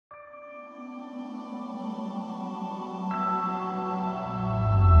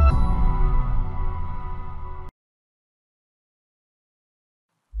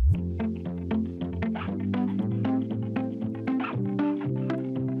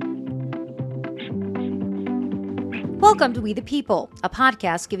Welcome to We the People, a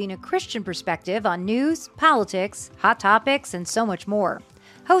podcast giving a Christian perspective on news, politics, hot topics, and so much more.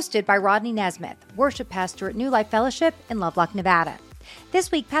 Hosted by Rodney Nesmith, worship pastor at New Life Fellowship in Lovelock, Nevada.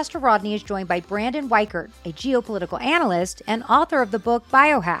 This week, Pastor Rodney is joined by Brandon Weichert, a geopolitical analyst and author of the book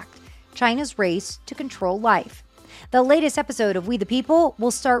Biohacked, China's Race to Control Life. The latest episode of We the People will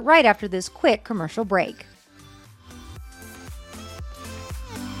start right after this quick commercial break.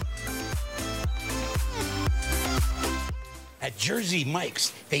 At Jersey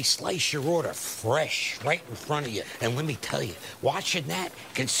Mike's, they slice your order fresh right in front of you. And let me tell you, watching that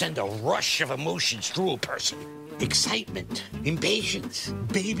can send a rush of emotions through a person. Excitement, impatience,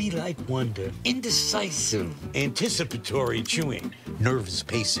 baby-like wonder, indecisive, anticipatory chewing, nervous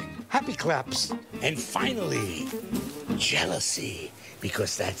pacing, happy claps, and finally, jealousy,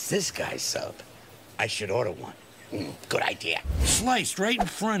 because that's this guy's sub. I should order one. Good idea. Sliced right in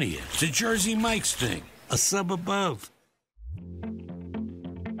front of you. It's a Jersey Mike's thing. A sub above.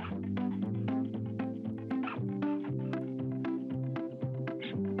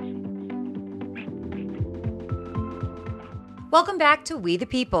 Welcome back to We the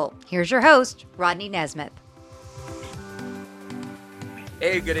People. Here's your host, Rodney Nesmith.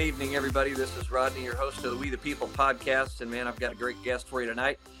 Hey, good evening, everybody. This is Rodney, your host of the We the People podcast. And man, I've got a great guest for you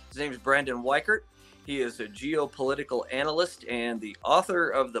tonight. His name is Brandon Weichert. He is a geopolitical analyst and the author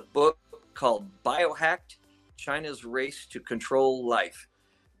of the book called Biohacked, China's Race to Control Life.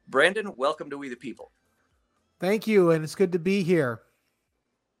 Brandon, welcome to We the People. Thank you, and it's good to be here.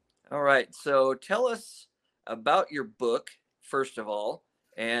 All right, so tell us about your book, first of all,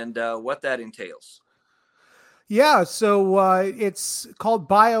 and what that entails. Yeah, so it's called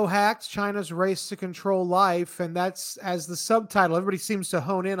Biohacked, China's Race to Control Life, and that's as the subtitle. Everybody seems to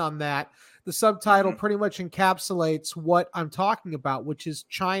hone in on that. The subtitle pretty much encapsulates what I'm talking about, which is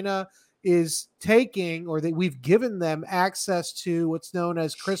China is taking, or that we've given them access to what's known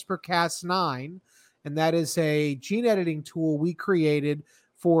as CRISPR-Cas9, and that is a gene editing tool we created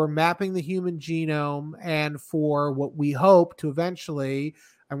for mapping the human genome and for what we hope to eventually,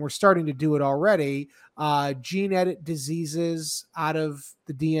 and we're starting to do it already, gene edit diseases out of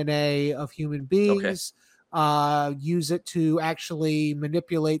the DNA of human beings, use it to actually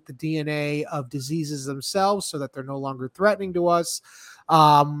manipulate the DNA of diseases themselves so that they're no longer threatening to us.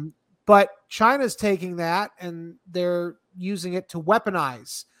 But China's taking that and they're using it to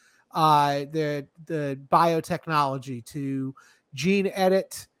weaponize the biotechnology to gene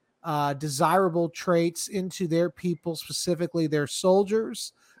edit desirable traits into their people, specifically their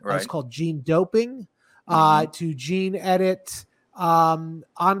soldiers. Right. It's called gene doping. To gene edit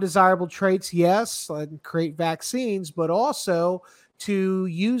undesirable traits, yes, and create vaccines, but also to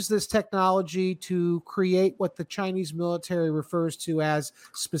use this technology to create what the Chinese military refers to as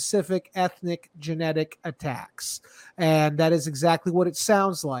specific ethnic genetic attacks. And that is exactly what it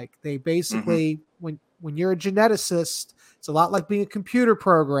sounds like. They basically, when you're a geneticist, it's a lot like being a computer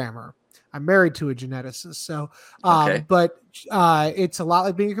programmer. I'm married to a geneticist, so but it's a lot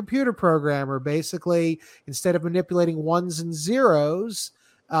like being a computer programmer. Basically, instead of manipulating ones and zeros,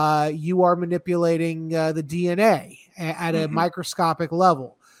 you are manipulating the DNA at a microscopic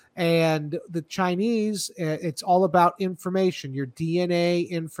level. And the Chinese, it's all about information, your DNA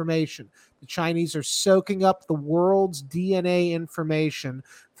information. The Chinese are soaking up the world's DNA information.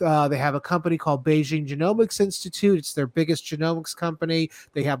 They have a company called Beijing Genomics Institute. It's their biggest genomics company.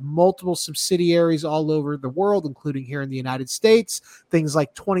 They have multiple subsidiaries all over the world, including here in the United States. Things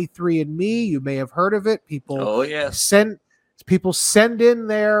like 23andMe, you may have heard of it. People send in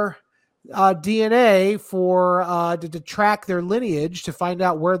their DNA for to track their lineage, to find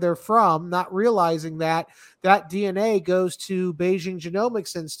out where they're from, not realizing that DNA goes to Beijing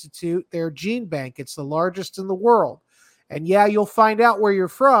Genomics Institute, their gene bank. It's the largest in the world. And yeah, you'll find out where you're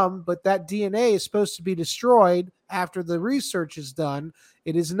from, but that DNA is supposed to be destroyed after the research is done.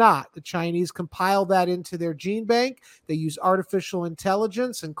 It is not. The Chinese compile that into their gene bank. They use artificial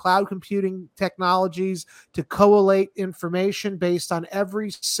intelligence and cloud computing technologies to collate information based on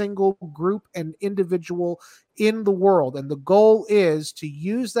every single group and individual in the world. And the goal is to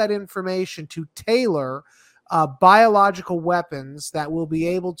use that information to tailor biological weapons that will be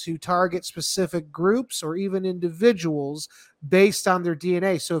able to target specific groups or even individuals based on their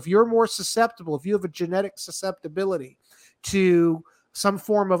DNA. So if you're more susceptible, if you have a genetic susceptibility to some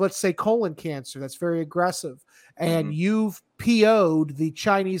form of, let's say, colon cancer that's very aggressive, and you've PO'd the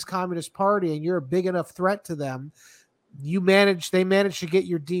Chinese Communist Party and you're a big enough threat to them, they manage to get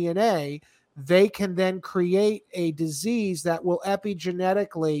your DNA, they can then create a disease that will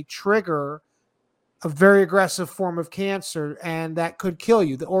epigenetically trigger a very aggressive form of cancer, and that could kill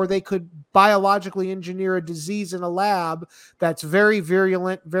you. Or they could biologically engineer a disease in a lab that's very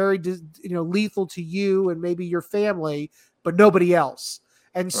virulent, very lethal to you and maybe your family, but nobody else.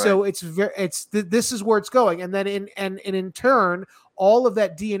 And so this is where it's going. And then in turn, all of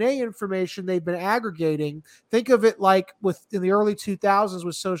that DNA information they've been aggregating, think of it like in the early 2000s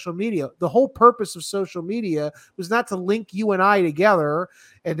with social media. The whole purpose of social media was not to link you and I together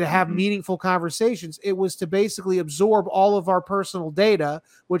and to have meaningful conversations. It was to basically absorb all of our personal data,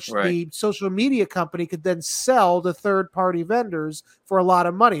 which the social media company could then sell to third-party vendors for a lot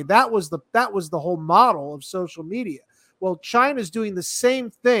of money. That was the whole model of social media. Well, China's doing the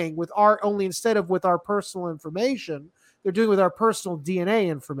same thing with only instead of with our personal information, they're doing with our personal DNA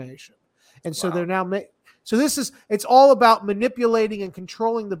information. And so they're now it's all about manipulating and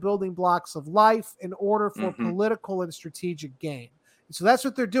controlling the building blocks of life in order for political and strategic gain. And so that's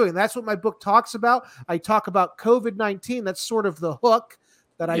what they're doing. That's what my book talks about. I talk about COVID-19. That's sort of the hook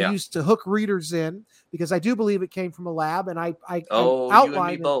that I used to hook readers in, because I do believe it came from a lab. And I outline you and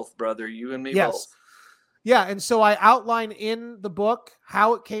me both, brother. You and me both. Yeah, and so I outline in the book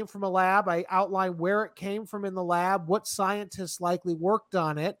how it came from a lab. I outline where it came from in the lab, what scientists likely worked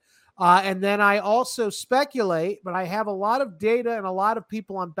on it. And then I also speculate, but I have a lot of data and a lot of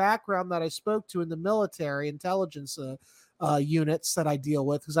people on background that I spoke to in the military intelligence units that I deal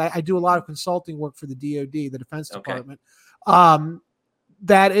with, because I do a lot of consulting work for the DoD, the Defense Department.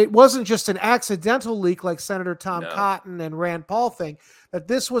 That it wasn't just an accidental leak like Senator Tom Cotton and Rand Paul think, that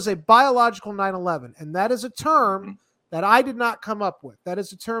this was a biological 9/11. And that is a term that I did not come up with. That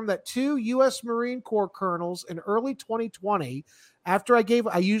is a term that 2 U.S. Marine Corps colonels in early 2020, after I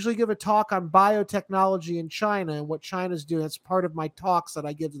usually give a talk on biotechnology in China and what China's doing. It's part of my talks that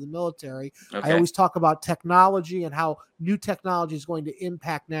I give to the military. I always talk about technology and how new technology is going to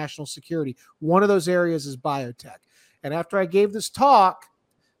impact national security. One of those areas is biotech. And after I gave this talk,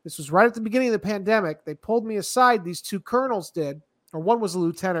 this was right at the beginning of the pandemic, they pulled me aside, these 2 colonels did, or one was a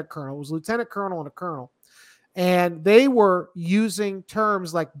lieutenant colonel. It was a lieutenant colonel and a colonel. And they were using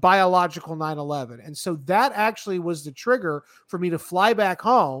terms like biological 9/11. And so that actually was the trigger for me to fly back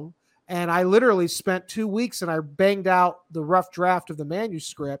home. And I literally spent 2 weeks and I banged out the rough draft of the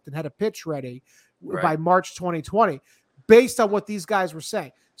manuscript and had a pitch ready by March 2020, based on what these guys were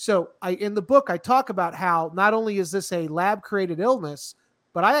saying. So in the book, I talk about how not only is this a lab-created illness,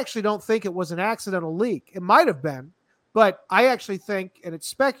 but I actually don't think it was an accidental leak. It might have been, but I actually think, and it's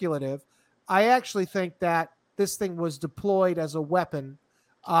speculative, I actually think that this thing was deployed as a weapon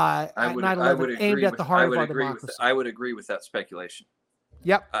at 9/11, aimed at the heart of our democracy. I would agree with that speculation.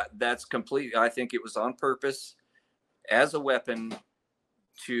 Yep. That's complete. I think it was on purpose as a weapon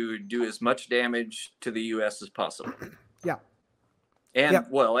to do as much damage to the U.S. as possible. Yeah. And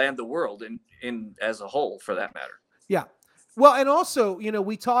and the world in as a whole, for that matter. Yeah. Well, and also,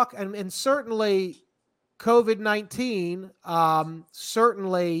 we talk, and certainly COVID-19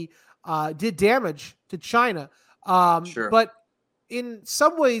 certainly did damage to China. But in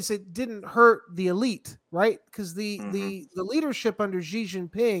some ways, it didn't hurt the elite, right? Because the leadership under Xi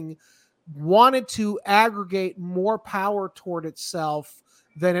Jinping wanted to aggregate more power toward itself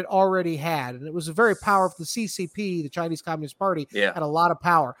than it already had. And it was a very powerful, the CCP, the Chinese Communist Party, had a lot of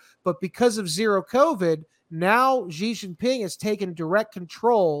power. But because of zero COVID, now Xi Jinping has taken direct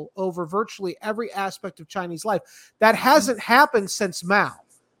control over virtually every aspect of Chinese life. That hasn't happened since Mao.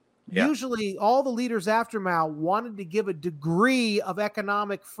 Yeah. Usually all the leaders after Mao wanted to give a degree of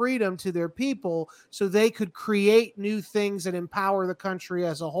economic freedom to their people so they could create new things and empower the country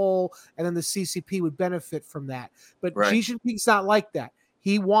as a whole, and then the CCP would benefit from that. But Xi Jinping's not like that.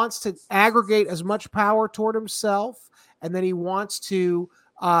 He wants to aggregate as much power toward himself, and then he wants to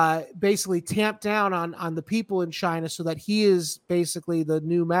basically tamp down on the people in China so that he is basically the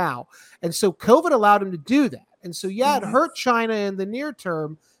new Mao. And so COVID allowed him to do that. And so, it hurt China in the near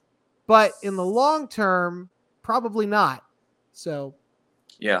term, but in the long term, probably not. So,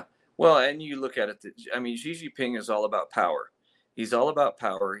 yeah. Well, and you look at it, Xi Jinping is all about power. He's all about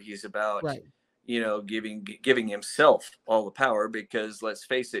power. He's about, giving himself all the power, because let's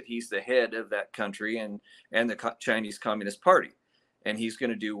face it, he's the head of that country and the Chinese Communist Party. And he's going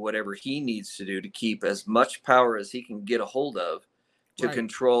to do whatever he needs to do to keep as much power as he can get a hold of to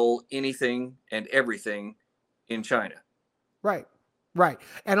control anything and everything in China. Right.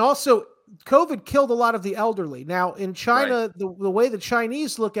 And also, COVID killed a lot of the elderly. Now, in China, the way the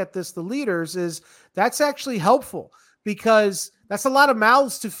Chinese look at this, the leaders, is that's actually helpful, because that's a lot of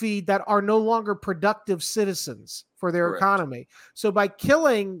mouths to feed that are no longer productive citizens for their economy. So by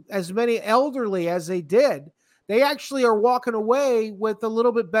killing as many elderly as they did, they actually are walking away with a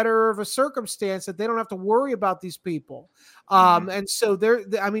little bit better of a circumstance that they don't have to worry about these people. And so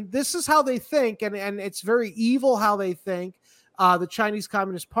this is how they think, and it's very evil how they think, the Chinese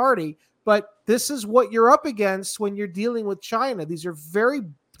Communist Party. But this is what you're up against when you're dealing with China. These are very,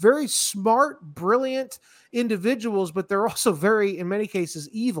 very smart, brilliant individuals, but they're also very, in many cases,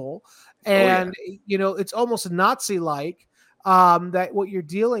 evil. And, it's almost Nazi-like that what you're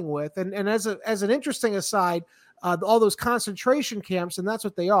dealing with. And as an interesting aside, all those concentration camps, and that's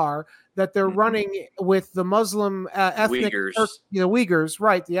what they are, that they're running with the Muslim ethnic Uyghurs. Uyghurs,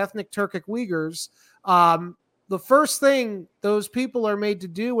 right? The ethnic Turkic Uyghurs. The first thing those people are made to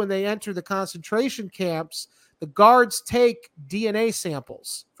do when they enter the concentration camps, the guards take DNA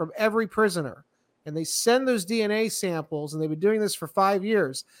samples from every prisoner, and they send those DNA samples, and they've been doing this for 5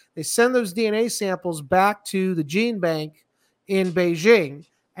 years. They send those DNA samples back to the gene bank in Beijing,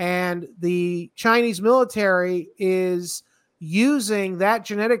 and the Chinese military is using that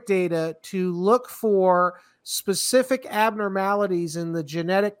genetic data to look for specific abnormalities in the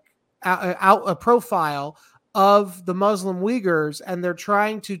genetic profile of the Muslim Uyghurs, and they're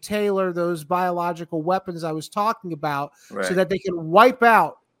trying to tailor those biological weapons I was talking about so that they can wipe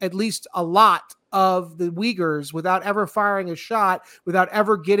out at least a lot of the Uyghurs without ever firing a shot, without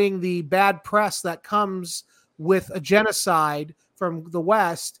ever getting the bad press that comes with a genocide from the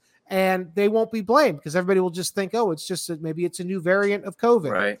West. And they won't be blamed because everybody will just think, oh, it's just maybe it's a new variant of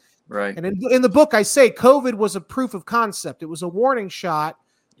COVID. Right. And in the book, I say COVID was a proof of concept. It was a warning shot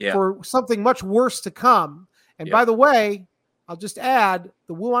for something much worse to come. And by the way, I'll just add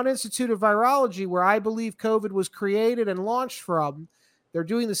the Wuhan Institute of Virology, where I believe COVID was created and launched from, they're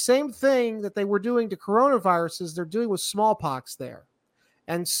doing the same thing that they were doing to coronaviruses. They're doing with smallpox there.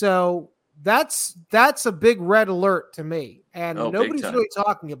 And so that's a big red alert to me. And nobody's really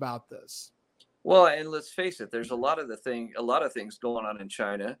talking about this. Well, and let's face it, there's a lot of things going on in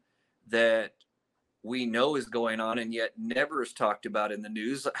China that we know is going on and yet never is talked about in the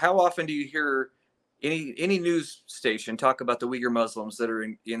news. How often do you hear any news station talk about the Uyghur Muslims that are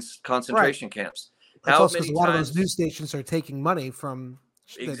in concentration camps? That's also because a lot of those news stations are taking money from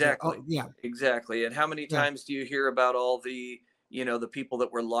exactly. And how many times do you hear about all the the people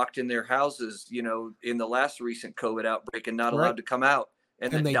that were locked in their houses in the last recent COVID outbreak and not allowed to come out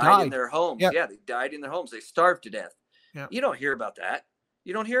and then died in their homes? They died in their homes. They starved to death. You don't hear about that.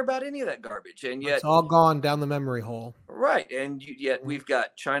 You don't hear about any of that garbage, and yet it's all gone down the memory hole. Right, and yet we've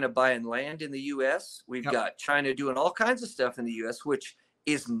got China buying land in the U.S. We've got China doing all kinds of stuff in the U.S., which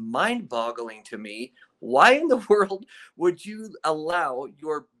is mind-boggling to me. Why in the world would you allow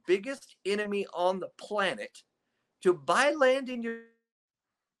your biggest enemy on the planet to buy land in your...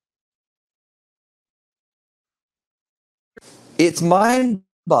 It's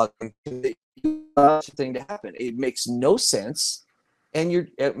mind-boggling to allow thing to happen. It makes no sense. And here,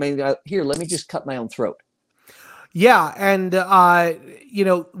 let me just cut my own throat. Yeah. And,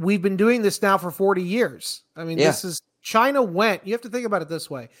 we've been doing this now for 40 years. I mean, China you have to think about it this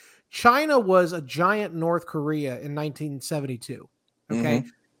way. China was a giant North Korea in 1972. Okay.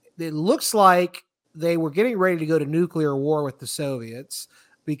 It looks like they were getting ready to go to nuclear war with the Soviets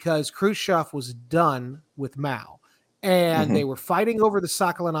because Khrushchev was done with Mao. And they were fighting over the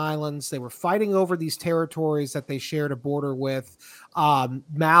Sakhalin Islands. They were fighting over these territories that they shared a border with.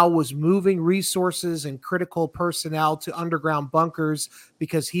 Mao was moving resources and critical personnel to underground bunkers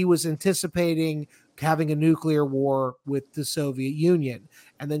because he was anticipating having a nuclear war with the Soviet Union.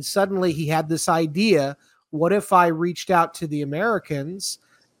 And then suddenly he had this idea, what if I reached out to the Americans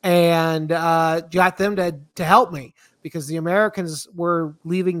and got them to help me? Because the Americans were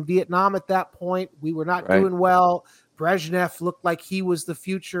leaving Vietnam at that point. We were not doing well. Brezhnev looked like he was the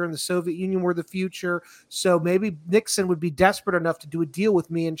future and the Soviet Union were the future. So maybe Nixon would be desperate enough to do a deal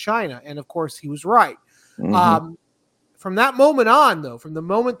with me in China. And of course he was right. From that moment on, though, from the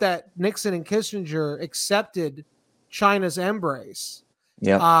moment that Nixon and Kissinger accepted China's embrace,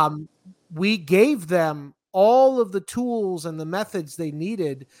 we gave them all of the tools and the methods they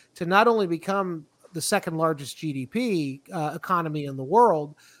needed to not only become the second largest GDP economy in the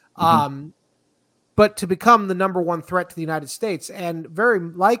world, but to become the number one threat to the United States, and very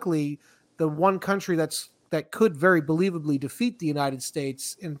likely the one country that could very believably defeat the United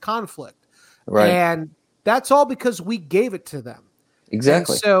States in conflict. And that's all because we gave it to them.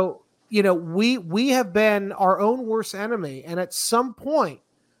 Exactly. And so, we have been our own worst enemy. And at some point,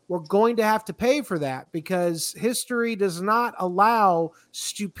 we're going to have to pay for that because history does not allow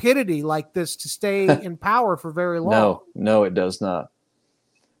stupidity like this to stay in power for very long. No, it does not.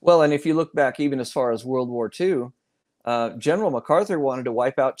 Well, and if you look back even as far as World War II, General MacArthur wanted to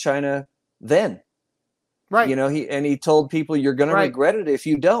wipe out China then. Right. He told people, you're going to regret it if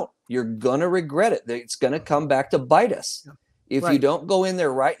you don't. You're going to regret it. It's going to come back to bite us. If you don't go in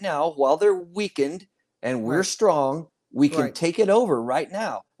there right now while they're weakened and we're strong, we can take it over right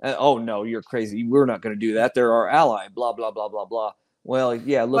now. Oh, no, you're crazy. We're not going to do that. They're our ally, blah, blah, blah, blah, blah. Well,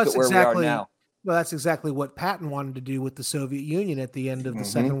 yeah, look at where we are now. Well, that's exactly what Patton wanted to do with the Soviet Union at the end of the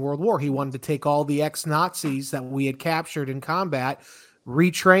Second World War. He wanted to take all the ex-Nazis that we had captured in combat,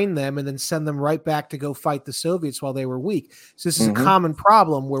 retrain them, and then send them right back to go fight the Soviets while they were weak. So this is a common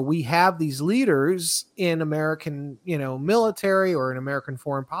problem where we have these leaders in American, military or in American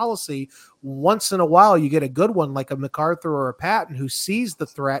foreign policy. Once in a while, you get a good one like a MacArthur or a Patton who sees the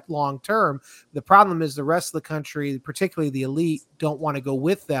threat long term. The problem is the rest of the country, particularly the elite, don't want to go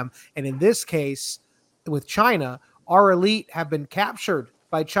with them. And in this case, with China, our elite have been captured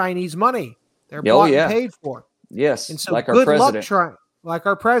by Chinese money. They're bought and paid for. Yes, and so like good luck trying. Like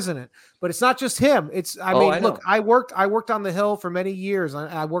our president, but it's not just him. Look, I worked on the Hill for many years.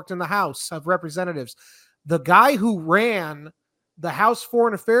 I worked in the House of Representatives. The guy who ran the House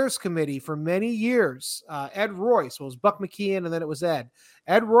Foreign Affairs Committee for many years, Ed Royce, it was Buck McKeon, and then it was Ed.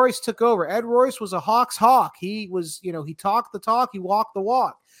 Ed Royce took over. Ed Royce was a hawk's hawk. He was, he talked the talk, he walked the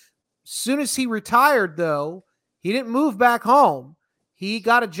walk. As soon as he retired, though, he didn't move back home. He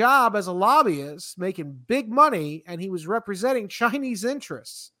got a job as a lobbyist making big money, and he was representing Chinese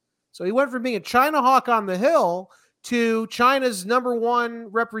interests. So he went from being a China hawk on the Hill to China's #1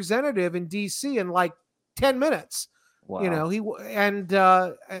 representative in D.C. in like 10 minutes. Wow.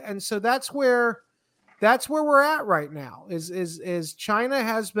 And so that's where we're at right now is China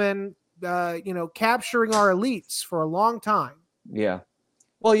has been, capturing our elites for a long time. Yeah.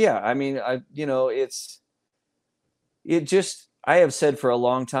 Well, yeah. I mean, I have said for a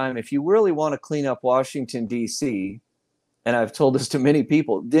long time, if you really want to clean up Washington, D.C., and I've told this to many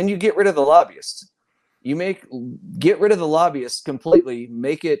people, then you get rid of the lobbyists. Get rid of the lobbyists completely,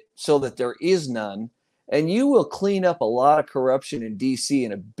 make it so that there is none, and you will clean up a lot of corruption in D.C.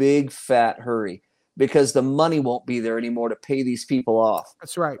 in a big, fat hurry because the money won't be there anymore to pay these people off.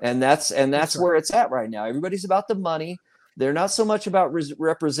 That's right. And that's where it's at right now. Everybody's about the money. They're not so much about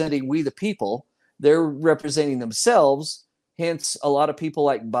representing we the people. They're representing themselves. Hence, a lot of people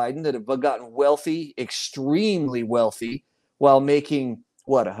like Biden that have gotten wealthy, extremely wealthy, while making,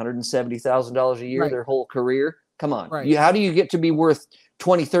 $170,000 a year their whole career? Come on. Right. How do you get to be worth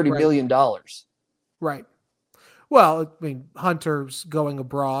 $20-30 billion? Right. Well, I mean, Hunter's going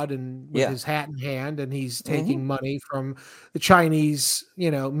abroad and with his hat in hand, and he's taking money from the Chinese,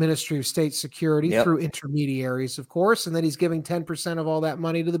 Ministry of State Security through intermediaries, of course, and then he's giving 10% of all that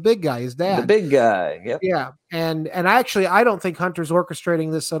money to the big guy, his dad. The big guy, yep. Yeah, and I don't think Hunter's orchestrating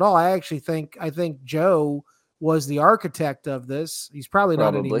this at all. I think Joe was the architect of this. He's probably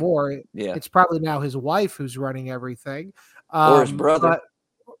not anymore. Yeah, it's probably now his wife who's running everything, or his brother.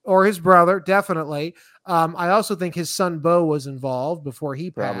 Or his brother, definitely. I also think his son Bo was involved before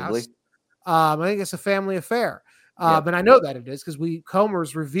he passed. Probably. I think it's a family affair. And I know that it is because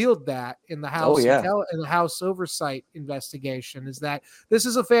Comer's revealed that in the House in the House Oversight investigation, is that this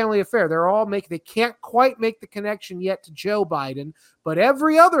is a family affair. They can't quite make the connection yet to Joe Biden, but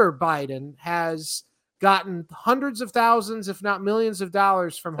every other Biden has gotten hundreds of thousands, if not millions of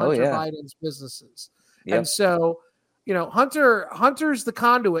dollars from Hunter Biden's businesses. Yep. And so, Hunter's the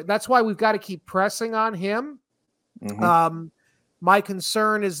conduit. That's why we've got to keep pressing on him. My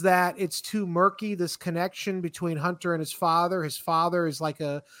concern is that it's too murky, this connection between Hunter and his father. His father is like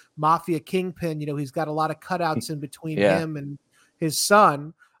a mafia kingpin. He's got a lot of cutouts in between him and his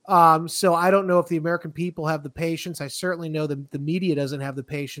son. So I don't know if the American people have the patience. I certainly know the media doesn't have the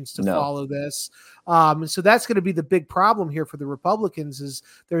patience to follow this. And so that's going to be the big problem here for the Republicans is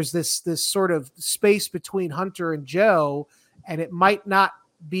there's this sort of space between Hunter and Joe, and it might not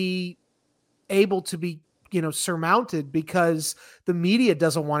be able to be surmounted because the media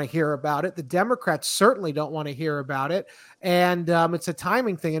doesn't want to hear about it. The Democrats certainly don't want to hear about it. And it's a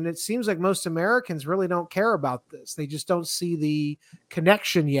timing thing. And it seems like most Americans really don't care about this. They just don't see the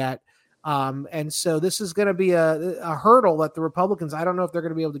connection yet. And so this is going to be a hurdle that the Republicans, I don't know if they're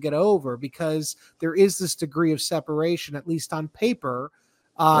going to be able to get over because there is this degree of separation, at least on paper,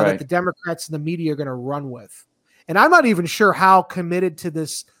 that the Democrats and the media are going to run with. And I'm not even sure how committed to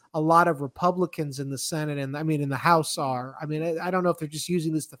this a lot of Republicans in the Senate and in the House are. I don't know if they're just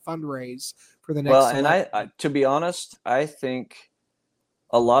using this to fundraise for the next. Well, and I to be honest, I think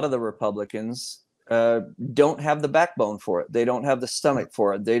a lot of the Republicans don't have the backbone for it. They don't have the stomach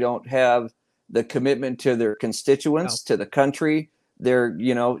for it. They don't have the commitment to their constituents, to the country.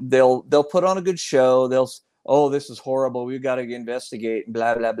 They'll put on a good show. This is horrible. We've got to investigate,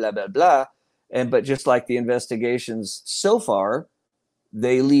 blah, blah, blah, blah, blah. But just like the investigations so far,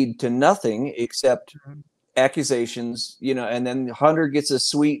 they lead to nothing except accusations, and then Hunter gets a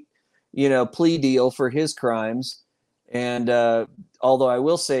sweet, plea deal for his crimes. And although I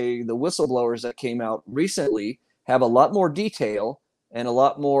will say the whistleblowers that came out recently have a lot more detail and a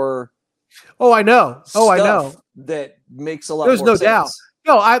lot more. Oh, I know. That makes a lot There's more no sense. doubt.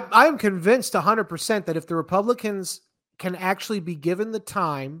 No, I'm convinced 100% that if the Republicans can actually be given the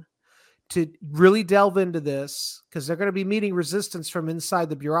time to really delve into this, because they're going to be meeting resistance from inside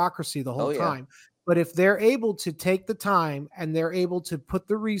the bureaucracy the whole time. But if they're able to take the time and they're able to put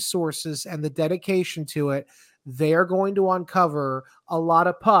the resources and the dedication to it, they are going to uncover a lot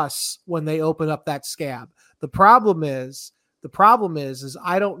of pus when they open up that scab. The problem is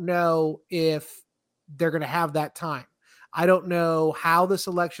I don't know if they're going to have that time. I don't know how this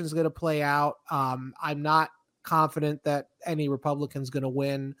election is going to play out. I'm not confident that any Republican's going to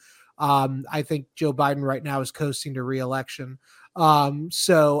win. I think Joe Biden right now is coasting to re-election.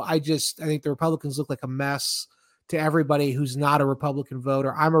 So I think the Republicans look like a mess to everybody who's not a Republican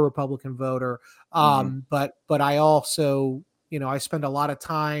voter. I'm a Republican voter. But I also, I spend a lot of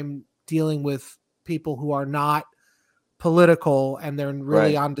time dealing with people who are not political and they're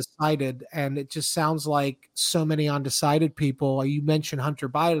really undecided. And it just sounds like so many undecided people. You mentioned Hunter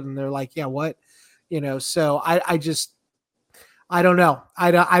Biden and they're like, yeah, what, so I don't know.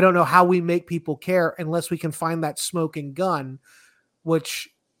 I don't know how we make people care unless we can find that smoking gun, which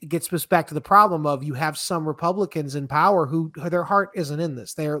gets us back to the problem of you have some Republicans in power who their heart isn't in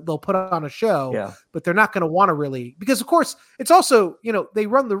this. They'll put on a show, but they're not going to want to really, because of course it's also, they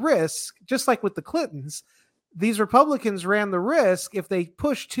run the risk, just like with the Clintons. These Republicans ran the risk if they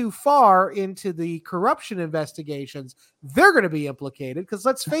push too far into the corruption investigations, they're going to be implicated because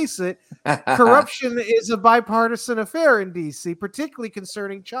let's face it, corruption is a bipartisan affair in DC, particularly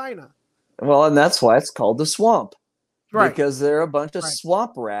concerning China. Well, and that's why it's called the swamp, right? Because they're a bunch of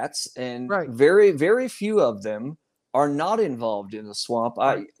swamp rats, and very, very few of them are not involved in the swamp.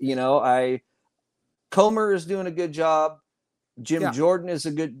 Comer is doing a good job. Jim Jordan is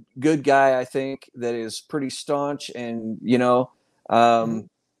a good guy, I think, that is pretty staunch, and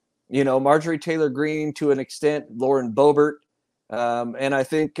Marjorie Taylor Greene to an extent, Lauren Boebert, and I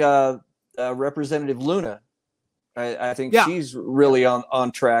think Representative Luna. I think she's really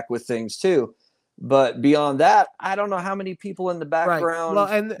on track with things too. But beyond that, I don't know how many people in the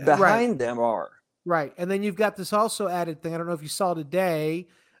background behind them are. Right, and then you've got this also added thing. I don't know if you saw today.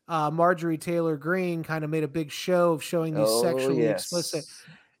 Marjorie Taylor Greene kind of made a big show of showing these sexually explicit.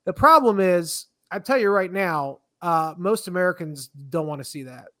 The problem is, I tell you right now, most Americans don't want to see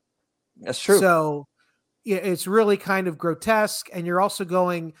that. That's true. So it's really kind of grotesque. And you're also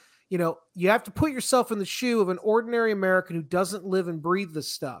going, you have to put yourself in the shoe of an ordinary American who doesn't live and breathe this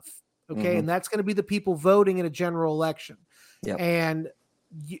stuff. Okay. And that's going to be the people voting in a general election. And,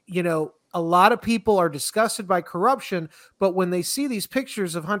 a lot of people are disgusted by corruption, but when they see these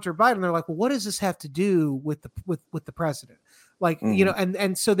pictures of Hunter Biden, they're like, well, what does this have to do with the president? Like,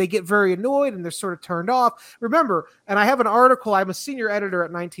 and so they get very annoyed and they're sort of turned off. Remember, and I have an article, I'm a senior editor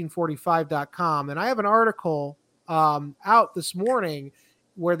at 1945.com, and I have an article out this morning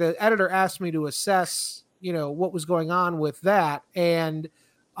where the editor asked me to assess, what was going on with that. And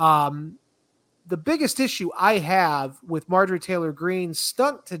the biggest issue I have with Marjorie Taylor Greene's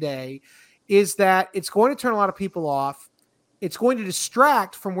stunt today is that it's going to turn a lot of people off. It's going to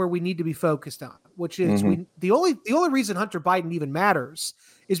distract from where we need to be focused on, which is the only reason Hunter Biden even matters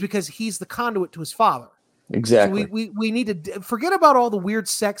is because he's the conduit to his father. Exactly. So we need to forget about all the weird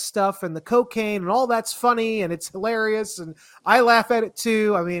sex stuff and the cocaine and all that's funny and it's hilarious and I laugh at it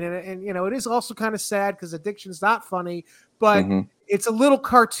too. I mean, and it is also kind of sad because addiction's not funny, but it's a little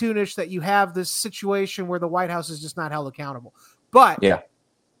cartoonish that you have this situation where the White House is just not held accountable. But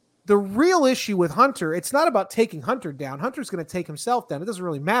the real issue with Hunter, it's not about taking Hunter down. Hunter's going to take himself down. It doesn't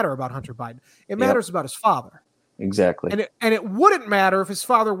really matter about Hunter Biden. It matters about his father. Exactly. And it wouldn't matter if his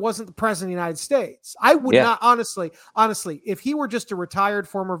father wasn't the president of the United States. I would not, honestly, if he were just a retired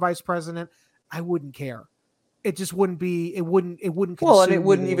former vice president, I wouldn't care. It just wouldn't be, it wouldn't. Well, and it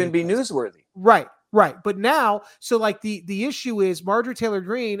wouldn't even be newsworthy. Right. But now, so like the issue is Marjorie Taylor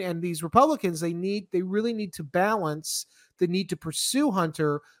Greene and these Republicans, they really need to balance the need to pursue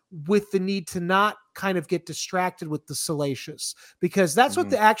Hunter with the need to not kind of get distracted with the salacious, because that's what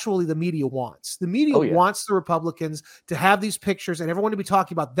the media wants. The media wants the Republicans to have these pictures and everyone to be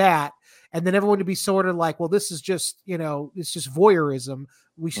talking about that. And then everyone to be sort of like, well, this is just, it's just voyeurism.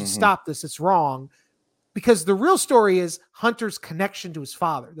 We should stop this. It's wrong. Because the real story is Hunter's connection to his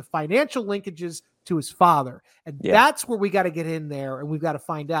father. The financial linkages to his father. And Yeah. that's where we got to get in there, and we've got to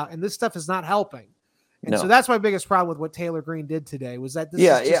find out. And this stuff is not helping. And No. so that's my biggest problem with what Taylor Greene did today, was that this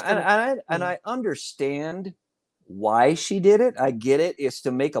is just and I understand why she did it. I get it. It's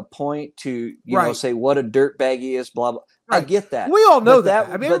to make a point to, you know, say what a dirtbag he is, blah, blah. Right. I get that. We all know that.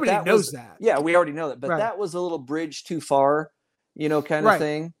 I mean, everybody knows that. Yeah, we already know that. But that was a little bridge too far, you know, kind of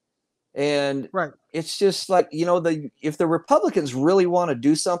thing. And it's just like, you know, if the Republicans really want to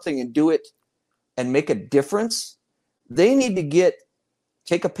do something and do it and make a difference, they need to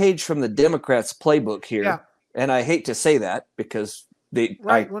take a page from the Democrats' playbook here. Yeah. And I hate to say that because they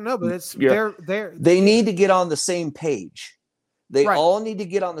need to get on the same page. They all need to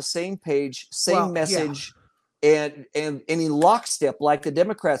get on the same page, same message, and in lockstep like the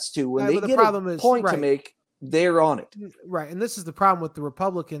Democrats do. When they get a point to make, they're on it. Right. And this is the problem with the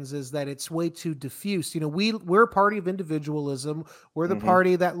Republicans, is that it's way too diffuse. You know, we're a party of individualism. We're the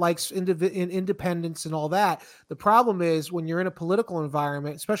party that likes independence and all that. The problem is when you're in a political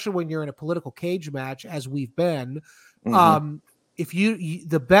environment, especially when you're in a political cage match, as we've been, if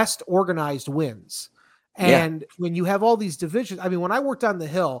the best organized wins. And when you have all these divisions, I mean, when I worked on the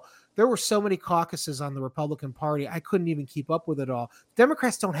Hill, there were so many caucuses on the Republican Party, I couldn't even keep up with it all.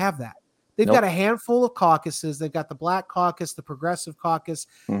 Democrats don't have that. They've got a handful of caucuses. They've got the Black Caucus, the Progressive Caucus.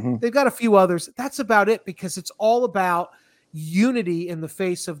 They've got a few others. That's about it, because it's all about unity in the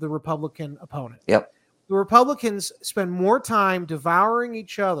face of the Republican opponent. Yep. The Republicans spend more time devouring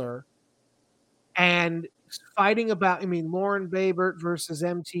each other and fighting about, I mean, Lauren Boebert versus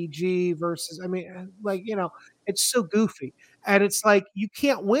MTG versus, I mean, like, you know, it's so goofy. And it's like, you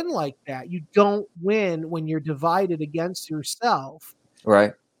can't win like that. You don't win when you're divided against yourself.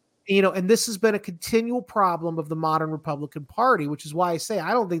 Right. You know, and this has been a continual problem of the modern Republican Party, which is why I say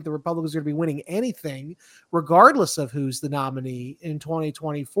I don't think the Republicans are going to be winning anything, regardless of who's the nominee in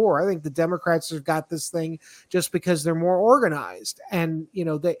 2024. I think the Democrats have got this thing just because they're more organized. And, you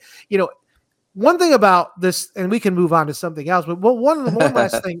know, one thing about this, and we can move on to something else, but one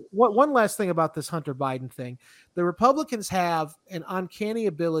last thing about this Hunter Biden thing, the Republicans have an uncanny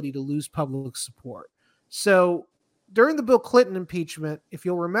ability to lose public support. So during the Bill Clinton impeachment, if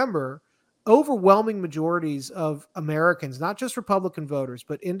you'll remember, overwhelming majorities of Americans, not just Republican voters,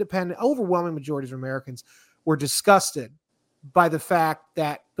 but overwhelming majorities of Americans were disgusted by the fact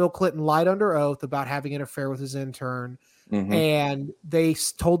that Bill Clinton lied under oath about having an affair with his intern. And they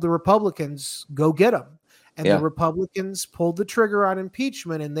told the Republicans, go get him. And the Republicans pulled the trigger on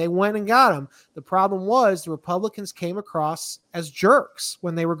impeachment, and they went and got him. The problem was the Republicans came across as jerks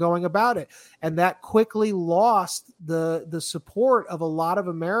when they were going about it. And that quickly lost the support of a lot of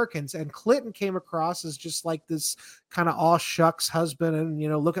Americans. And Clinton came across as just like this kind of aw shucks husband. And, you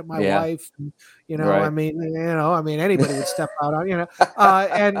know, look at my wife. And, you know, I mean, anybody would step out on, you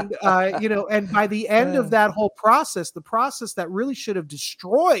know, you know, and by the end of that whole process, the process that really should have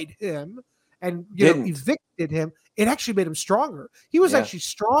destroyed him and evicted him, it actually made him stronger. He was actually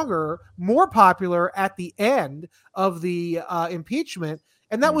stronger, more popular at the end of the impeachment.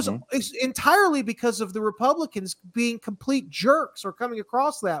 And that was entirely because of the Republicans being complete jerks or coming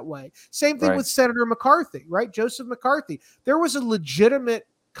across that way. Same thing with Senator McCarthy, right? Joseph McCarthy. There was a legitimate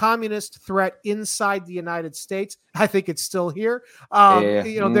communist threat inside the United States. I think it's still here.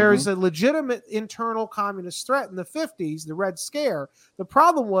 You know, there is a legitimate internal communist threat in the 50s, the Red Scare. The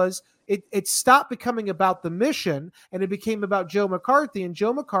problem was it stopped becoming about the mission, and it became about Joe McCarthy. And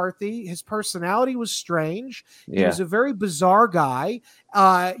Joe McCarthy, his personality was strange. He was a very bizarre guy.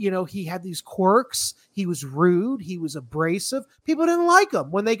 You know, he had these quirks. He was rude. He was abrasive. People didn't like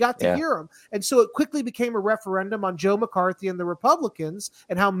him when they got to hear him. And so it quickly became a referendum on Joe McCarthy and the Republicans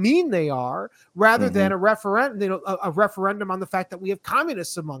and how mean they are, rather than a referendum, you know, a referendum on the fact that we have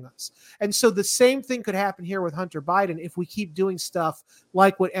communists among us. And so the same thing could happen here with Hunter Biden if we keep doing stuff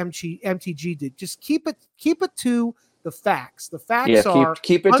like what MTG did. Just keep it to the facts. The facts are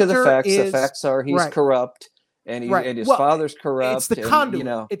keep it Hunter to the facts. The facts are he's corrupt. And his father's corrupt. It's the conduit. You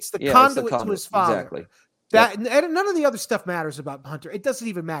know, it's the conduit to his father. Exactly. And none of the other stuff matters about Hunter. It doesn't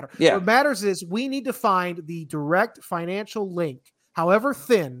even matter. What matters is we need to find the direct financial link, however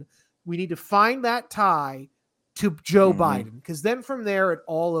thin. We need to find that tie to Joe Biden, because then from there it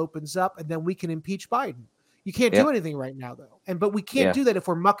all opens up, and then we can impeach Biden. You can't do anything right now, though, but we can't do that if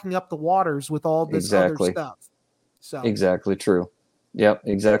we're mucking up the waters with all this other stuff. So exactly true. Yep,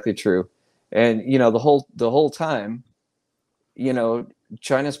 exactly true. And, you know, the whole time, you know,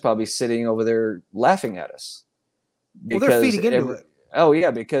 China's probably sitting over there laughing at us. Well, they're feeding into it. Oh,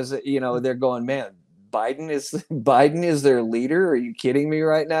 yeah, because, you know, they're going, man, Biden is their leader? Are you kidding me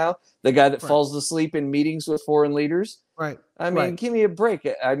right now? The guy that falls asleep in meetings with foreign leaders? Right. I mean, give me a break.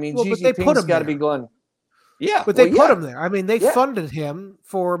 I mean, Well, Xi but they put Jinping's him got to there. be going. Yeah, but they put him there. I mean, they funded him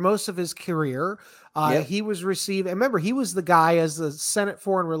for most of his career. He was received. And remember, he was the guy as the Senate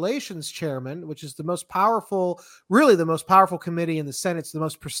Foreign Relations Chairman, which is the most powerful committee in the Senate. It's the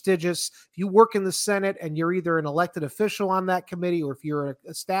most prestigious. If you work in the Senate and you're either an elected official on that committee or if you're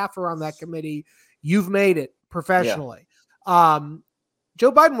a staffer on that committee, you've made it professionally.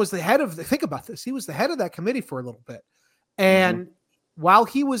 Joe Biden was the head of. Think about this. He was the head of that committee for a little bit, and while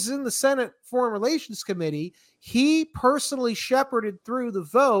he was in the Senate Foreign Relations Committee, he personally shepherded through the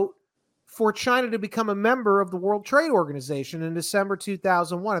vote for China to become a member of the World Trade Organization in December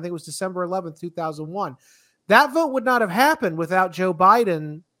 2001. I think it was December 11th, 2001. That vote would not have happened without Joe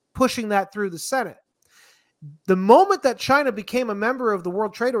Biden pushing that through the Senate. The moment that China became a member of the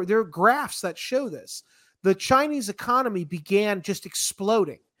World Trade Organization, there are graphs that show this. The Chinese economy began just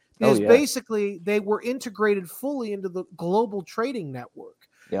exploding. Because basically they were integrated fully into the global trading network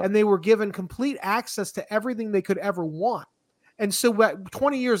and they were given complete access to everything they could ever want. And so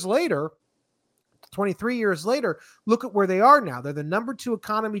 23 years later, look at where they are now. They're the number 2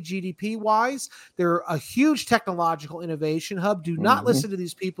 economy GDP wise. They're a huge technological innovation hub. Do not listen to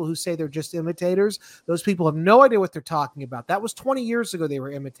these people who say they're just imitators. Those people have no idea what they're talking about. That was 20 years ago. They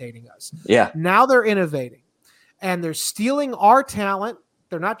were imitating us. Yeah. Now they're innovating and they're stealing our talent.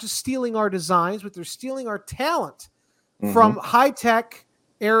 They're not just stealing our designs, but they're stealing our talent from high-tech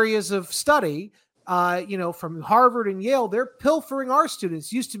areas of study, from Harvard and Yale. They're pilfering our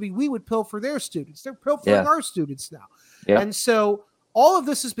students. Used to be we would pilfer their students. They're pilfering our students now. Yeah. And so all of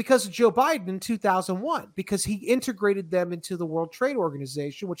this is because of Joe Biden in 2001, because he integrated them into the World Trade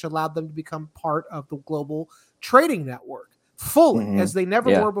Organization, which allowed them to become part of the global trading network fully, as they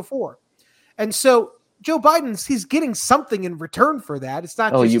never were before. And so Joe Biden's, he's getting something in return for that. It's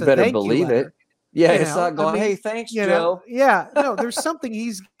not just you a better thank believe you letter. it. Yeah, it's not going, hey, thanks, Joe. No, there's something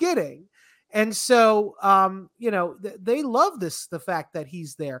he's getting. And so, they love the fact that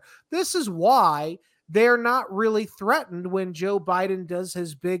he's there. This is why they're not really threatened when Joe Biden does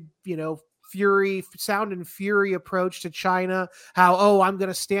his big, sound and fury approach to China. How, I'm going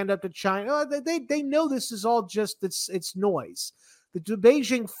to stand up to China. They know this is all just, it's noise. The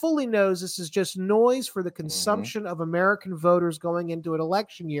Beijing fully knows this is just noise for the consumption of American voters going into an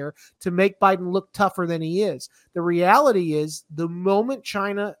election year to make Biden look tougher than he is. The reality is the moment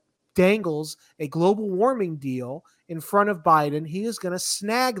China dangles a global warming deal in front of Biden, he is going to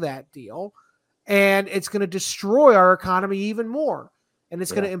snag that deal and it's going to destroy our economy even more. And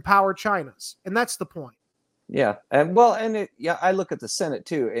it's going to empower China's. And that's the point. Yeah. And I look at the Senate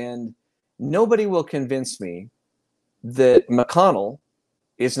too, and nobody will convince me that McConnell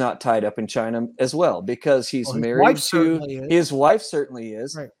is not tied up in China as well, because he's married to his wife certainly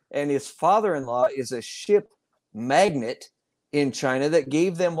is. Right. And his father-in-law is a ship magnate in China that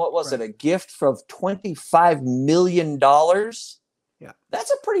gave them, what was it, a gift of $25 million. Yeah.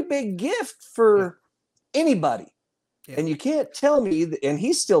 That's a pretty big gift for anybody. Yeah. And you can't tell me, and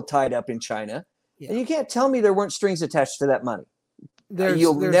he's still tied up in China, and you can't tell me there weren't strings attached to that money.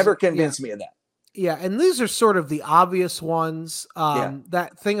 You'll never convince me of that. Yeah, and these are sort of the obvious ones.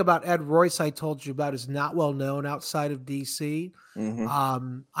 That thing about Ed Royce I told you about is not well known outside of D.C.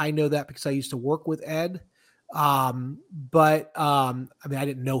 I know that because I used to work with Ed. I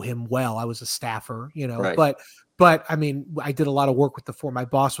didn't know him well. I was a staffer, but I mean, I did a lot of work with my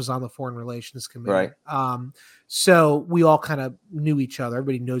boss was on the Foreign Relations Committee. Right. So we all kind of knew each other.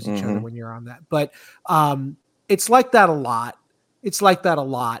 Everybody knows each other when you're on that. But it's like that a lot. And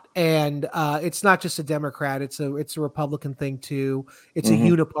it's not just a Democrat. It's a Republican thing too. It's a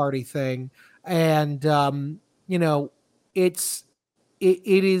uniparty thing. And, it's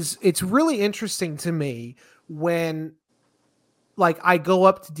really interesting to me when I go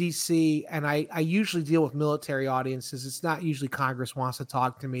up to DC and I usually deal with military audiences. It's not usually Congress wants to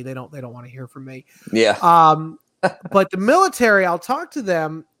talk to me. They don't want to hear from me. Yeah. But the military, I'll talk to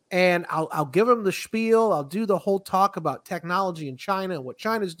them. And I'll give them the spiel. I'll do the whole talk about technology in China and what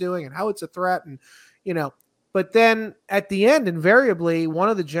China's doing and how it's a threat. And, but then at the end, invariably, one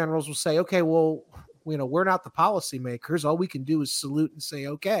of the generals will say, okay, well, we're not the policymakers. All we can do is salute and say,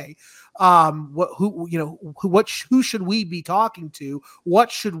 okay, who should we be talking to?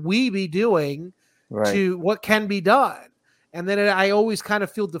 What should we be doing to what can be done? And then I always kind of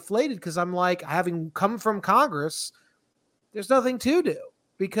feel deflated because I'm like, having come from Congress, there's nothing to do.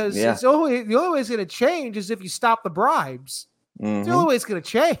 Because the only way it's going to change is if you stop the bribes. It's the only way it's going to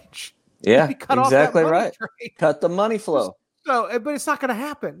change. Yeah, exactly right. Cut the money flow. So, but it's not going to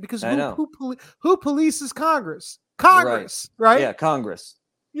happen because I know. who polices Congress? Congress, right? Yeah, Congress.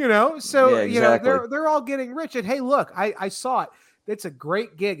 So Yeah, exactly. they're all getting rich. And hey, look, I saw it. It's a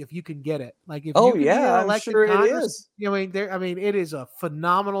great gig if you can get it. Like if Oh, you can be yeah, an I'm elected sure it Congress, is. I mean, it is a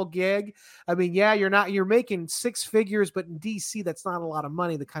phenomenal gig. I mean, yeah, you're making six figures, but in DC, that's not a lot of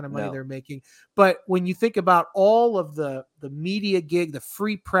money, the kind of money No. they're making. But when you think about all of the media gig, the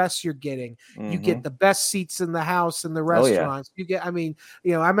free press you're getting, you get the best seats in the house and the restaurants. Oh, yeah. You get, I mean,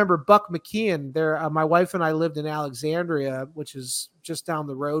 I remember Buck McKeon there. My wife and I lived in Alexandria, which is just down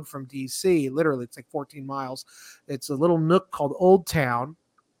the road from DC. Literally, it's like 14 miles. It's a little nook called Old Town,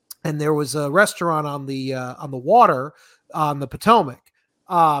 and there was a restaurant on the water on the Potomac.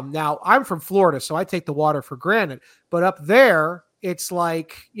 Now I'm from Florida, so I take the water for granted, but up there it's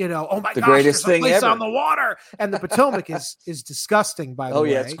like, oh my The gosh, greatest there's a thing place ever. on the water, and the Potomac is disgusting, by the way. Oh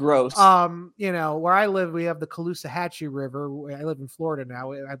yeah, it's gross. Where I live, we have the Caloosahatchee River. I live in Florida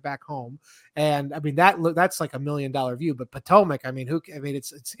now. I'm back home, and I mean that's like $1 million view. But Potomac, I mean,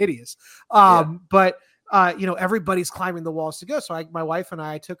 it's hideous. But everybody's climbing the walls to go. So my wife and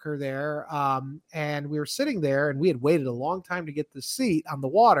I took her there, and we were sitting there, and we had waited a long time to get the seat on the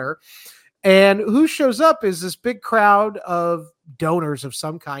water. And who shows up is this big crowd of donors of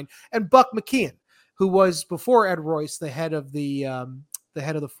some kind, and Buck McKeon, who was before Ed Royce the head of the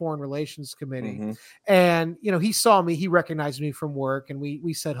Foreign Relations Committee. And he saw me, he recognized me from work, and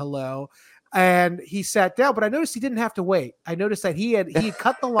we said hello. And he sat down, but I noticed he didn't have to wait. I noticed that he had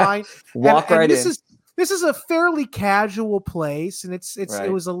cut the line. This is a fairly casual place, and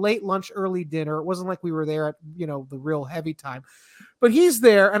it was a late lunch, early dinner. It wasn't like we were there at the real heavy time. But he's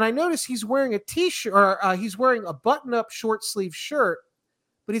there, and I noticed he's wearing a t-shirt, or he's wearing a button-up short sleeve shirt,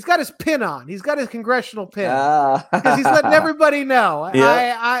 but he's got his pin on. He's got his congressional pin because he's letting everybody know.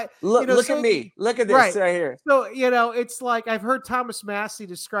 Look at me. Look at this right here. So it's like I've heard Thomas Massey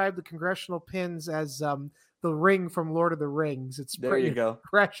describe the congressional pins as the ring from Lord of the Rings. It's pretty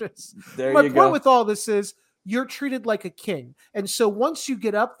precious. My point with all this is you're treated like a king, and so once you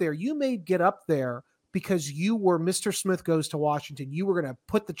get up there, you may get up there because you were Mr. Smith Goes to Washington. You were going to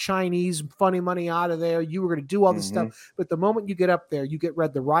put the Chinese funny money out of there. You were going to do all this stuff. But the moment you get up there, you get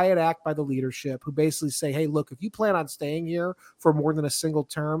read the riot act by the leadership, who basically say, hey, look, if you plan on staying here for more than a single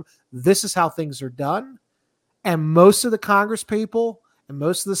term, this is how things are done. And most of the Congress people and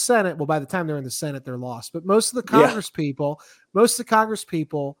most of the Senate, well, by the time they're in the Senate, they're lost. But most of the Congress people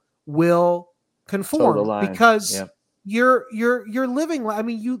will conform because you're living. I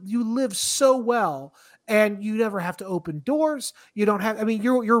mean, you live so well, and you never have to open doors. You don't have. I mean,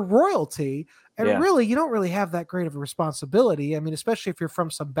 you're royalty, and really, you don't really have that great of a responsibility. I mean, especially if you're from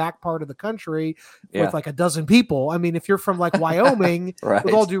some back part of the country with like a dozen people. I mean, if you're from like Wyoming,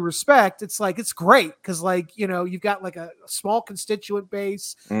 with all due respect, it's like it's great because you've got like a small constituent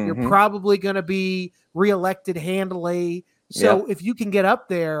base. You're probably going to be reelected handily. So if you can get up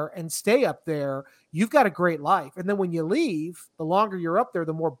there and stay up there, you've got a great life. And then when you leave, the longer you're up there,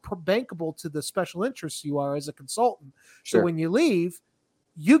 the more bankable to the special interests you are as a consultant. So when you leave,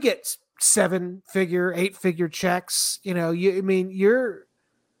 you get 7-figure, 8-figure checks. And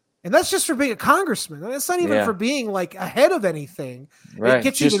that's just for being a congressman. That's not even for being like ahead of anything. Right. It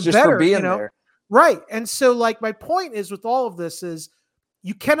gets even better. For being there. Right. And so like my point is with all of this is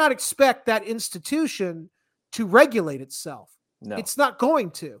you cannot expect that institution to regulate itself. No. It's not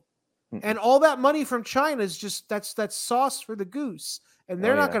going to. And all that money from China is just that's sauce for the goose, and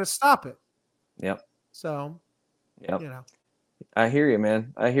they're not going to stop it. Yep. So, I hear you,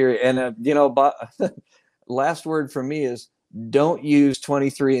 man. I hear you. And last word from me is don't use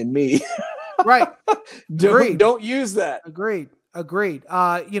 23andMe. Right. Don't use that. Agreed.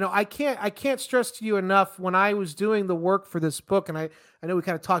 I can't stress to you enough when I was doing the work for this book, and I know we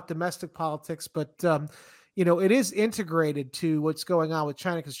kind of talked domestic politics, but it is integrated to what's going on with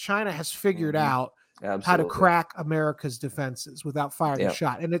China because China has figured out how to crack America's defenses without firing a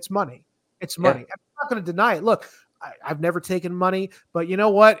shot. And it's money. It's money. I'm not going to deny it. Look, I've never taken money, but you know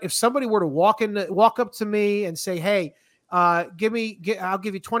what? If somebody were to walk up to me and say, hey, I'll give you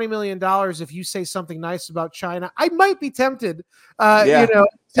 $20 million if you say something nice about China, I might be tempted. That'd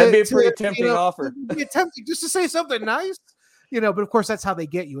be a pretty tempting offer. It'd be tempting just to say something nice. But of course that's how they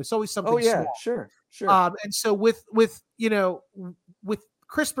get you. It's always something small. Sure. And so with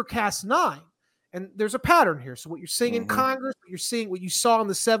CRISPR-Cas9, and there's a pattern here. So what you're seeing in Congress, what you saw in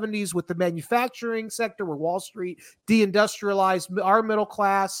the 70s with the manufacturing sector, where Wall Street deindustrialized our middle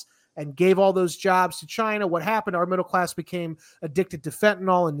class and gave all those jobs to China. What happened? Our middle class became addicted to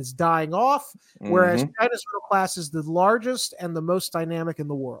fentanyl and is dying off, whereas China's middle class is the largest and the most dynamic in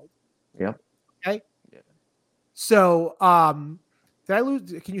the world. Yeah. Okay. So, did I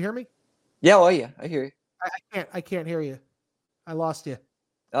lose? Can you hear me? Yeah, well, yeah, I hear you. I can't hear you. I lost you.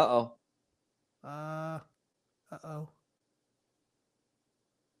 Uh-oh. Uh-oh.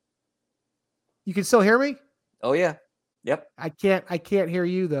 You can still hear me? Oh, yeah. Yep. I can't hear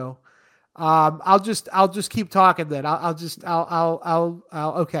you though. I'll just keep talking then.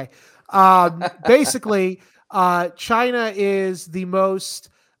 Okay. Basically, China is the most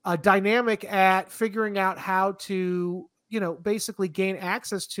dynamic at figuring out how to, basically gain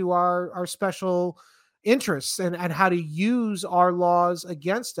access to our special interests and how to use our laws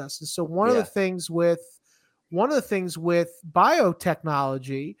against us. And so one of the things with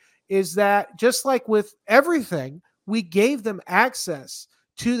biotechnology is that just like with everything, we gave them access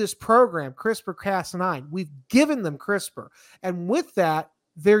to this program, CRISPR-Cas9. We've given them CRISPR. And with that,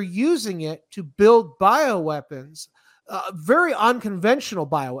 they're using it to build bioweapons, very unconventional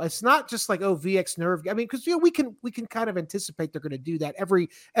bio. It's not just like, VX nerve. I mean, because we can kind of anticipate they're going to do that. Every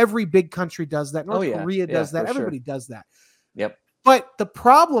big country does that. North Korea does that. Everybody does that. Yep. But the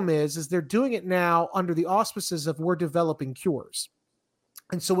problem is they're doing it now under the auspices of we're developing cures.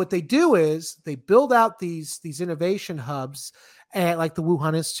 And so what they do is they build out these innovation hubs at like the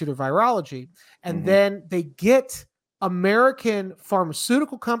Wuhan Institute of Virology, and then they get American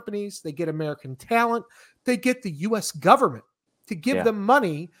pharmaceutical companies, they get American talent, they get the U.S. government to give them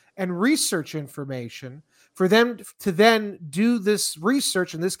money and research information for them to then do this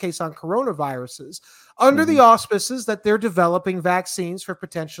research, in this case on coronaviruses, under the auspices that they're developing vaccines for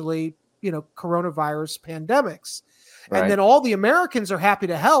potentially, coronavirus pandemics. Right. And then all the Americans are happy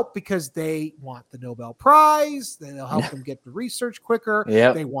to help because they want the Nobel Prize. They'll help them get the research quicker.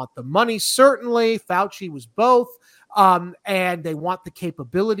 Yep. They want the money, certainly. Fauci was both. And they want the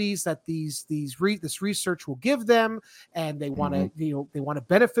capabilities that this research will give them. And they want to, they want to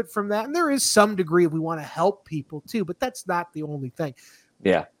benefit from that. And there is some degree of we want to help people too, but that's not the only thing.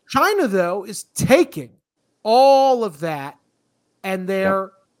 Yeah. China, though, is taking all of that and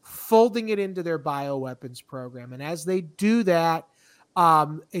they're folding it into their bioweapons program. And as they do that,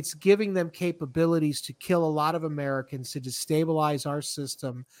 it's giving them capabilities to kill a lot of Americans, to destabilize our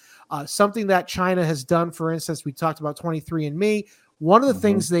system. Something that China has done, for instance, we talked about 23andMe. One of the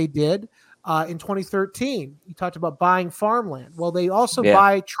things they did in 2013, you talked about buying farmland. Well, they also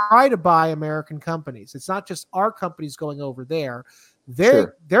try to buy American companies. It's not just our companies going over there.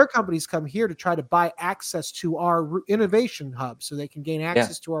 Their companies come here to try to buy access to our innovation hub so they can gain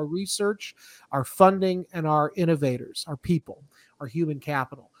access to our research, our funding, and our innovators, our people, our human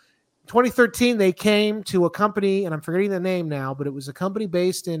capital. In 2013, they came to a company, and I'm forgetting the name now, but it was a company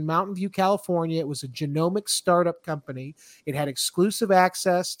based in Mountain View, California. It was a genomic startup company. It had exclusive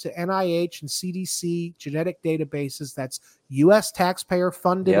access to NIH and CDC genetic databases. That's U.S. taxpayer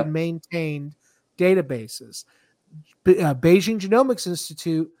funded and maintained databases. Beijing Genomics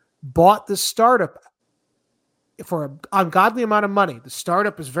Institute bought the startup for an ungodly amount of money. The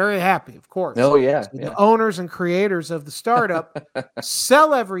startup is very happy, of course. Oh, yeah. So the owners and creators of the startup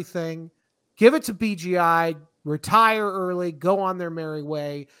sell everything, give it to BGI, retire early, go on their merry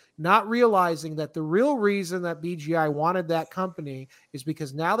way, not realizing that the real reason that BGI wanted that company is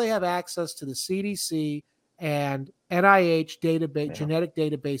because now they have access to the CDC and NIH database, genetic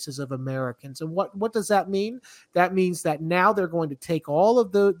databases of Americans. And what does that mean? That means that now they're going to take all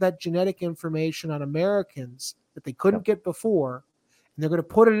of that genetic information on Americans that they couldn't get before, and they're going to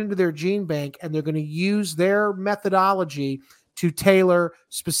put it into their gene bank, and they're going to use their methodology to tailor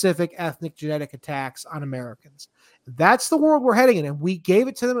specific ethnic genetic attacks on Americans. That's the world we're heading in, and we gave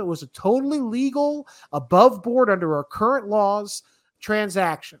it to them. It was a totally legal, above board under our current laws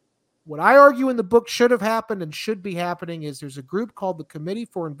transaction. What I argue in the book should have happened and should be happening is there's a group called the Committee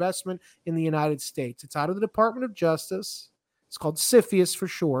for Investment in the United States. It's out of the Department of Justice. It's called CFIUS for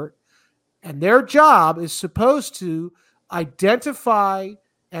short. And their job is supposed to identify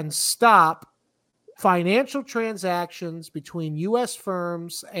and stop financial transactions between U.S.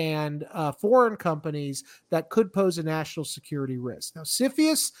 firms and foreign companies that could pose a national security risk. Now,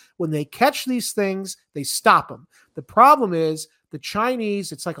 CFIUS, when they catch these things, they stop them. The problem is the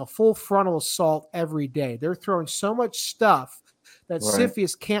Chinese, it's like a full frontal assault every day. They're throwing so much stuff that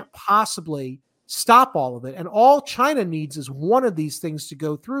CFIUS can't possibly stop all of it. And all China needs is one of these things to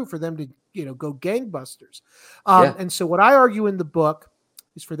go through for them to, go gangbusters. And so what I argue in the book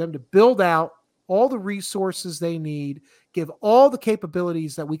is for them to build out all the resources they need, give all the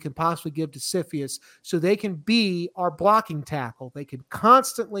capabilities that we can possibly give to CFIUS so they can be our blocking tackle. They can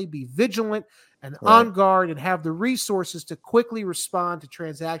constantly be vigilant and on guard and have the resources to quickly respond to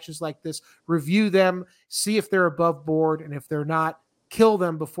transactions like this, review them, see if they're above board, and if they're not, kill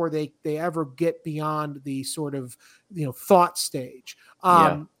them before they ever get beyond the sort of, thought stage.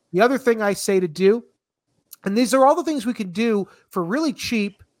 The other thing I say to do, and these are all the things we can do for really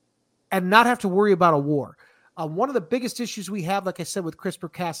cheap and not have to worry about a war. One of the biggest issues we have, like I said, with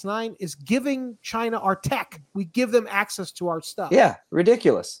CRISPR-Cas9 is giving China our tech. We give them access to our stuff. Yeah,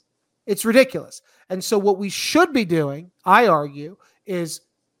 ridiculous. It's ridiculous. And so what we should be doing, I argue, is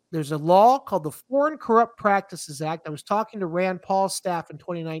there's a law called the Foreign Corrupt Practices Act. I was talking to Rand Paul's staff in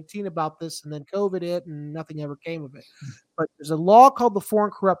 2019 about this, and then COVID hit and nothing ever came of it. But there's a law called the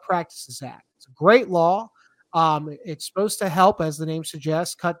Foreign Corrupt Practices Act. It's a great law. It's supposed to help, as the name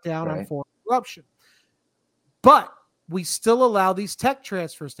suggests, cut down on foreign corruption. But we still allow these tech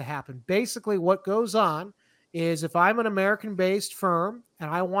transfers to happen. Basically, what goes on is if I'm an American-based firm and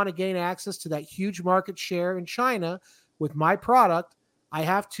I want to gain access to that huge market share in China with my product, I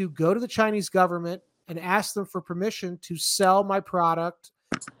have to go to the Chinese government and ask them for permission to sell my product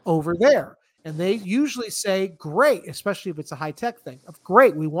over there. And they usually say, great, especially if it's a high-tech thing.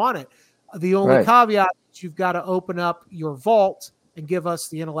 Great, we want it. The only caveat is you've got to open up your vault and give us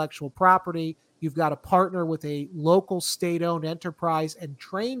the intellectual property. You've got to partner with a local state-owned enterprise and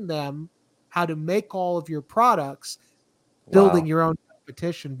train them how to make all of your products, building your own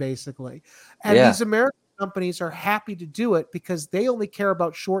competition, basically. And these American companies are happy to do it because they only care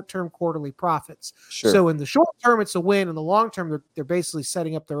about short-term quarterly profits. Sure. So in the short term, it's a win. In the long term, they're basically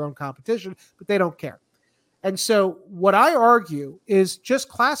setting up their own competition, but they don't care. And so what I argue is just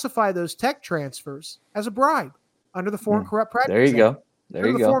classify those tech transfers as a bribe under the Foreign Corrupt Practices Act. There you go. There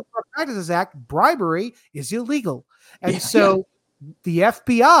you go. The Foreign Corrupt Practices Act, bribery is illegal. And so the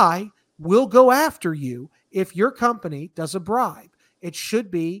FBI will go after you if your company does a bribe. It should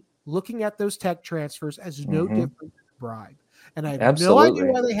be looking at those tech transfers as no different than a bribe. And I have no idea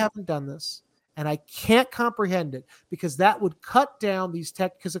why they haven't done this. And I can't comprehend it because that would cut down these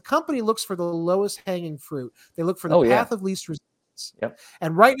tech, because a company looks for the lowest hanging fruit. They look for the path of least resistance. Yep.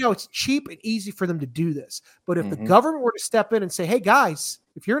 And right now it's cheap and easy for them to do this. But if the government were to step in and say, hey guys,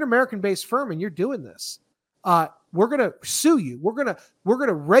 if you're an American-based firm and you're doing this, we're going to sue you. We're going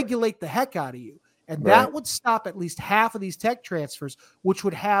to regulate the heck out of you. And that would stop at least half of these tech transfers, which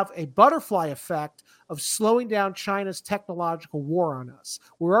would have a butterfly effect of slowing down China's technological war on us.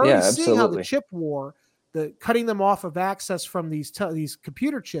 We're already seeing how the chip war, the cutting them off of access from these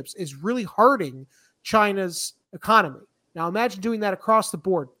computer chips, is really hurting China's economy. Now imagine doing that across the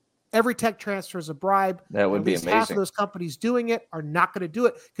board. Every tech transfer is a bribe. That would be amazing. Half of those companies doing it are not going to do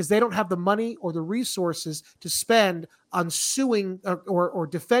it because they don't have the money or the resources to spend on suing or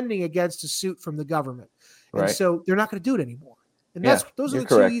defending against a suit from the government. And so they're not going to do it anymore. And those are the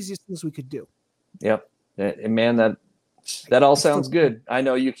two easiest things we could do. Yep. And man, that all sounds good. I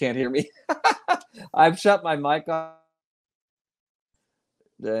know you can't hear me. I've shut my mic off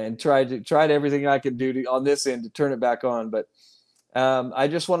and tried everything I could do on this end to turn it back on. But I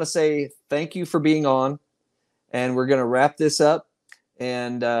just want to say thank you for being on, and we're going to wrap this up.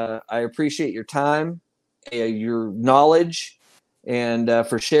 And I appreciate your time, your knowledge, and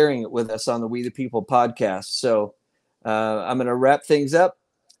for sharing it with us on the We the People podcast. So I'm going to wrap things up.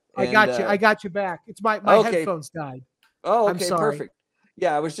 I got you back. It's my headphones died. Oh, okay, perfect.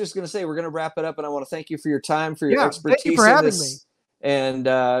 Yeah, I was just going to say we're going to wrap it up, and I want to thank you for your time, for your expertise. Thank you for having me. And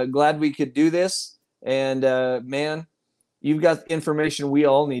glad we could do this. And man, you've got information we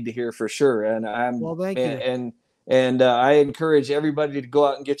all need to hear for sure. And thank you. And I encourage everybody to go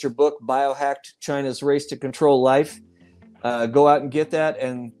out and get your book, Biohacked: China's Race to Control Life. Go out and get that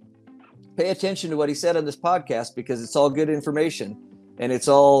and pay attention to what he said on this podcast, because it's all good information and it's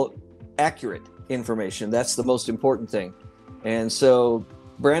all accurate information. That's the most important thing. And so,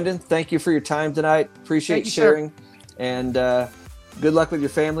 Brandon, thank you for your time tonight. Appreciate sharing. Sir. And good luck with your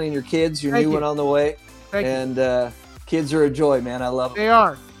family and your kids. Your new one on the way. Thank you. Kids are a joy, man. I love them. They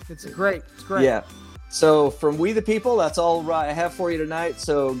are. It's great. It's great. Yeah. So from We the People, that's all I have for you tonight.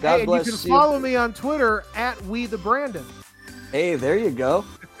 So God bless you. You can follow me on Twitter at We the Brandon. Hey, there you go.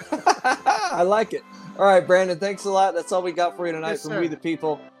 I like it. All right, Brandon, thanks a lot. That's all we got for you tonight from We the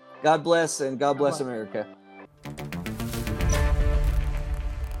People. God bless, and God bless America.